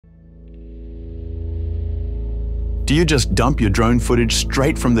Do you just dump your drone footage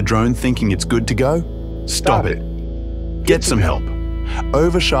straight from the drone thinking it's good to go? Stop it. Get some help.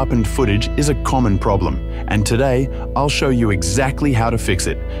 Over-sharpened footage is a common problem, and today I'll show you exactly how to fix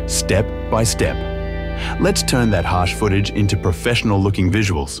it, step by step. Let's turn that harsh footage into professional-looking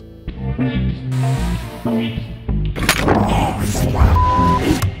visuals.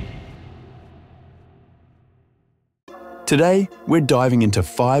 Today, we're diving into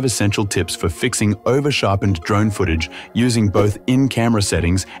 5 essential tips for fixing over-sharpened drone footage using both in-camera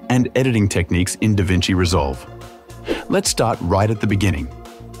settings and editing techniques in DaVinci Resolve. Let's start right at the beginning,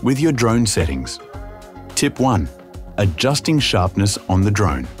 with your drone settings. Tip 1. Adjusting sharpness on the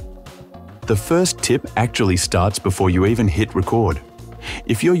drone. The first tip actually starts before you even hit record.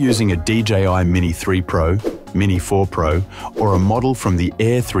 If you're using a DJI Mini 3 Pro, Mini 4 Pro, or a model from the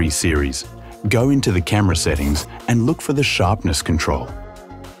Air 3 series, go into the camera settings and look for the sharpness control.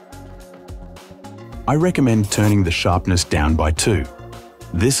 I recommend turning the sharpness down by 2.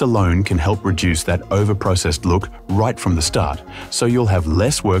 This alone can help reduce that over-processed look right from the start, so you'll have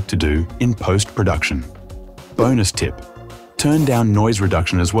less work to do in post-production. Bonus tip: turn down noise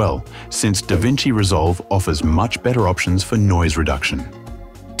reduction as well, since DaVinci Resolve offers much better options for noise reduction.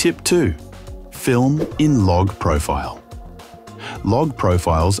 Tip 2. Film in log profile. Log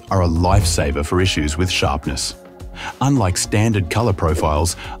profiles are a lifesaver for issues with sharpness. Unlike standard color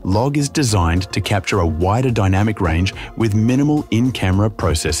profiles, log is designed to capture a wider dynamic range with minimal in-camera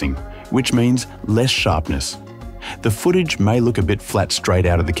processing, which means less sharpness. The footage may look a bit flat straight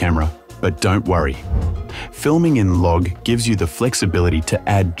out of the camera, but don't worry. Filming in log gives you the flexibility to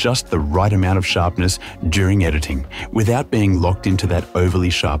add just the right amount of sharpness during editing, without being locked into that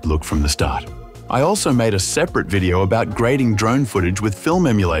overly sharp look from the start. I also made a separate video about grading drone footage with film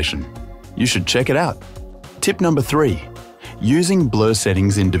emulation. You should check it out. Tip number 3. Using blur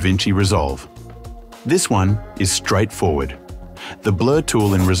settings in DaVinci Resolve. This one is straightforward. The blur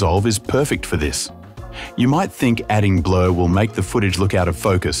tool in Resolve is perfect for this. You might think adding blur will make the footage look out of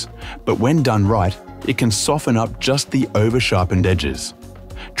focus, but when done right, it can soften up just the over-sharpened edges.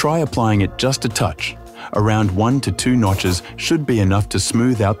 Try applying it just a touch. Around 1 to 2 notches should be enough to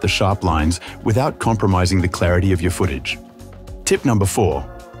smooth out the sharp lines without compromising the clarity of your footage. Tip number 4.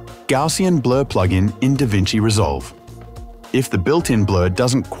 Gaussian blur plugin in DaVinci Resolve. If the built-in blur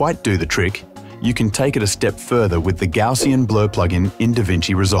doesn't quite do the trick, you can take it a step further with the Gaussian blur plugin in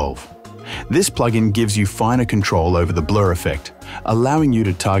DaVinci Resolve. This plugin gives you finer control over the blur effect, allowing you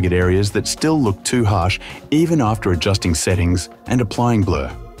to target areas that still look too harsh even after adjusting settings and applying blur.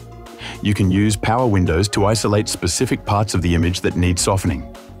 You can use power windows to isolate specific parts of the image that need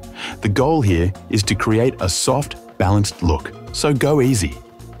softening. The goal here is to create a soft, balanced look, so go easy.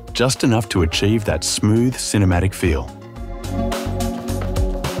 Just enough to achieve that smooth, cinematic feel.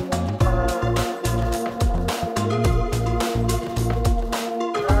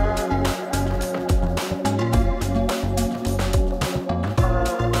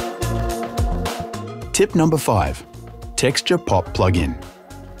 Tip number 5. Texture Pop plugin.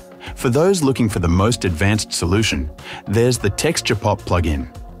 For those looking for the most advanced solution, there's the Texture Pop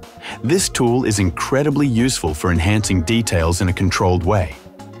plugin. This tool is incredibly useful for enhancing details in a controlled way.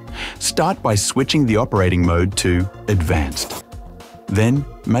 Start by switching the operating mode to Advanced. Then,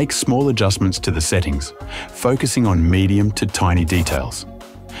 make small adjustments to the settings, focusing on medium to tiny details.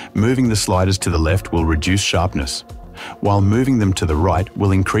 Moving the sliders to the left will reduce sharpness, while moving them to the right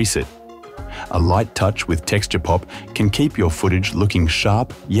will increase it. A light touch with Texture Pop can keep your footage looking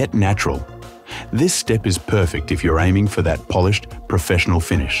sharp yet natural. This step is perfect if you're aiming for that polished, professional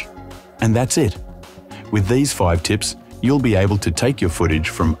finish. And that's it. With these 5 tips, you'll be able to take your footage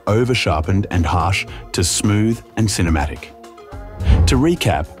from over-sharpened and harsh to smooth and cinematic. To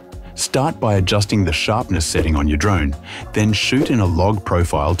recap, start by adjusting the sharpness setting on your drone, then shoot in a log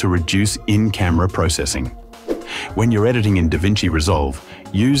profile to reduce in-camera processing. When you're editing in DaVinci Resolve,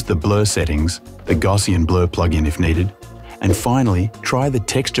 use the blur settings, the Gaussian blur plugin if needed, and finally, try the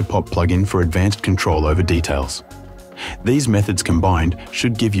Texture Pop plugin for advanced control over details. These methods combined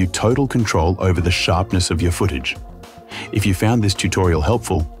should give you total control over the sharpness of your footage. If you found this tutorial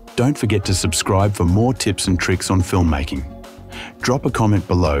helpful, don't forget to subscribe for more tips and tricks on filmmaking. Drop a comment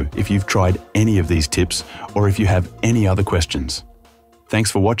below if you've tried any of these tips or if you have any other questions.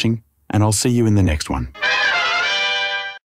 Thanks for watching, and I'll see you in the next one.